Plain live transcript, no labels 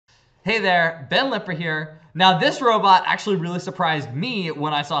Hey there, Ben Lipper here. Now this robot actually really surprised me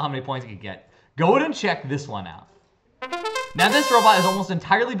when I saw how many points it could get. Go ahead and check this one out. Now this robot is almost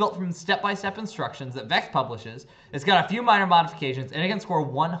entirely built from step-by-step instructions that VEX publishes. It's got a few minor modifications and it can score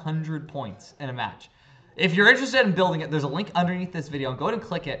 100 points in a match. If you're interested in building it, there's a link underneath this video. Go ahead and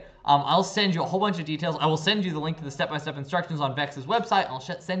click it. I'll send you a whole bunch of details. I will send you the link to the step-by-step instructions on VEX's website. I'll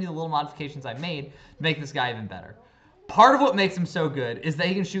send you the little modifications I made to make this guy even better. Part of what makes him so good is that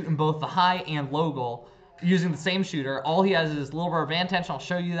he can shoot in both the high and low goal using the same shooter. All he has is this little rubber band tension. I'll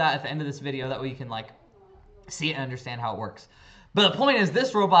show you that at the end of this video. That way you can see it and understand how it works. But the point is,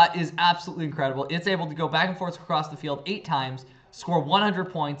 this robot is absolutely incredible. It's able to go back and forth across the field 8 times, score 100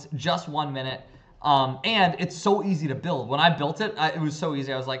 points, just 1 minute. And it's so easy to build. When I built it, it was so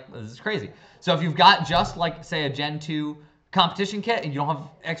easy. I was like, this is crazy. So if you've got just say a Gen 2 competition kit and you don't have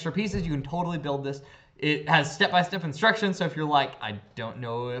extra pieces, you can totally build this. It has step-by-step instructions, so if you're like, I don't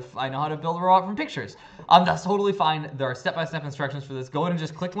know if I know how to build a robot from pictures, that's totally fine. There are step-by-step instructions for this. Go ahead and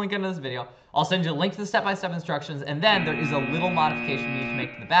just click the link into this video. I'll send you a link to the step-by-step instructions, and then there is a little modification you need to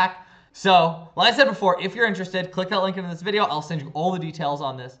make to the back. So, like I said before, if you're interested, click that link into this video. I'll send you all the details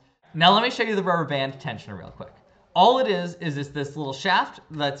on this. Now let me show you the rubber band tensioner real quick. All it is this little shaft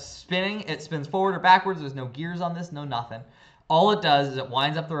that's spinning. It spins forward or backwards. There's no gears on this, no nothing. All it does is it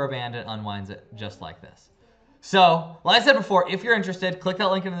winds up the rubber band and unwinds it just like this. So, like I said before, if you're interested, click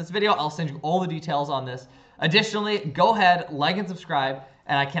that link in this video. I'll send you all the details on this. Additionally, go ahead, like and subscribe,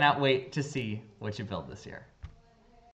 and I cannot wait to see what you build this year.